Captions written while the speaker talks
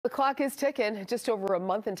clock is ticking. Just over a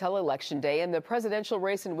month until Election Day, and the presidential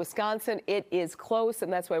race in Wisconsin, it is close,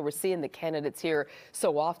 and that's why we're seeing the candidates here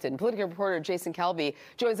so often. Political reporter Jason Calvi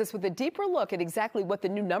joins us with a deeper look at exactly what the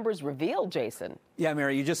new numbers reveal, Jason. Yeah,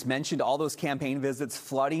 Mary, you just mentioned all those campaign visits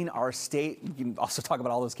flooding our state. You can also talk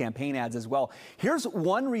about all those campaign ads as well. Here's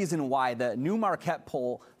one reason why the new Marquette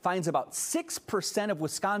poll finds about 6% of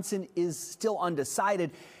Wisconsin is still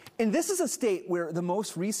undecided. And this is a state where the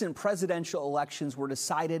most recent presidential elections were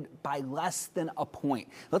decided by less than a point.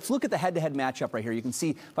 Let's look at the head-to-head matchup right here. You can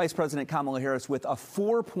see Vice President Kamala Harris with a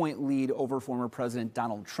 4-point lead over former President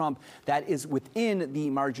Donald Trump. That is within the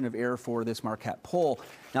margin of error for this Marquette poll.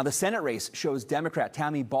 Now, the Senate race shows Democrat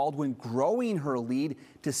Tammy Baldwin growing her lead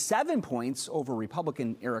to 7 points over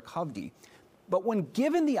Republican Eric Hovde. But when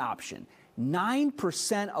given the option,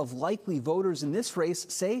 9% of likely voters in this race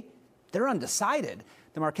say they're undecided.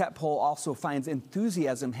 The Marquette poll also finds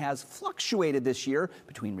enthusiasm has fluctuated this year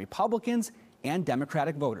between Republicans and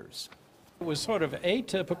Democratic voters. It was sort of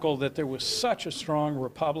atypical that there was such a strong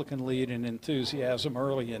Republican lead in enthusiasm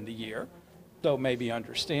early in the year, though maybe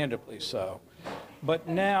understandably so. But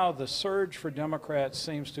now the surge for Democrats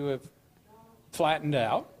seems to have flattened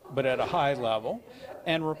out, but at a high level.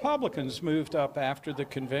 And Republicans moved up after the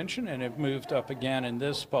convention and have moved up again in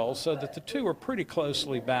this poll, so that the two are pretty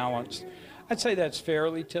closely balanced. I'd say that's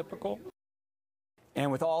fairly typical.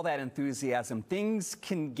 And with all that enthusiasm, things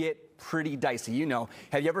can get pretty dicey. You know,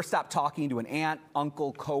 have you ever stopped talking to an aunt,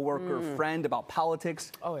 uncle, coworker, friend about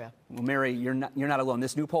politics? Oh, yeah. Well, Mary, you're not alone.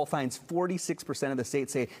 This new poll finds 46% of the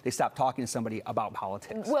states say they stopped talking to somebody about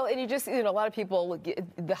politics. Well, and a lot of people,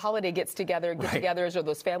 the holiday get-togethers or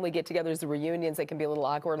those family get-togethers, the reunions, they can be a little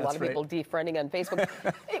awkward. A lot of people defriending on Facebook.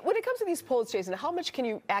 When it comes to these polls, Jason, how much can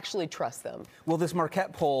you actually trust them? Well, this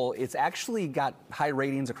Marquette poll, it's actually got high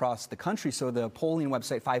ratings across the country. So the polling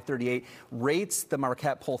website 538 rates the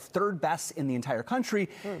Marquette poll third best in the entire country.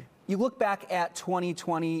 You look back at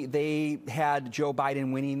 2020, they had Joe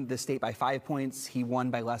Biden winning the state by 5 points. He won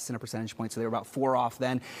by less than a percentage point, so they were about 4 off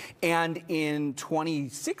then. And in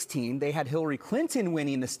 2016, they had Hillary Clinton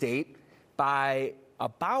winning the state by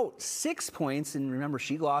about 6 points. And remember,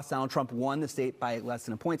 she lost. Donald Trump won the state by less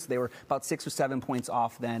than a point. So they were about 6 or 7 points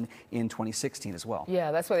off then in 2016 as well.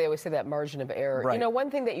 Yeah, that's why they always say that margin of error. Right. You know, one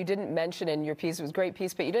thing that you didn't mention in your piece, it was a great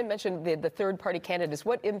piece, but you didn't mention the third-party candidates.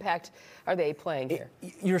 What impact are they playing here?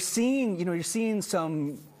 You're seeing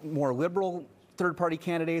some more liberal third-party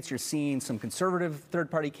candidates. You're seeing some conservative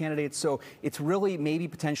third-party candidates. So it's really maybe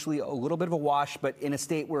potentially a little bit of a wash, but in a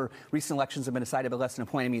state where recent elections have been decided by less than a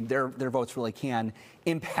point, I mean, their votes really can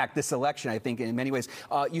impact this election, I think, in many ways.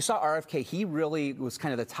 You saw RFK. He really was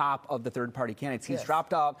kind of the top of the third-party candidates. He's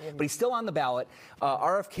dropped out, but he's still on the ballot.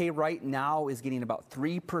 RFK right now is getting about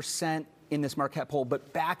 3% in this Marquette poll,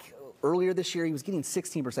 but back earlier this year, he was getting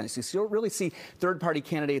 16%. So you'll really see third-party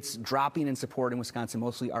candidates dropping in support in Wisconsin,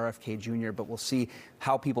 mostly RFK Jr., but we'll see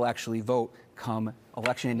how people actually vote come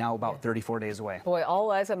election, now about 34 days away. Boy,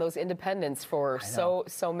 all eyes on those independents for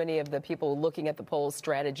so many of the people looking at the polls,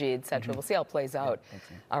 strategy, et cetera. We'll see how it plays out.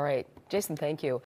 All right. Jason, thank you.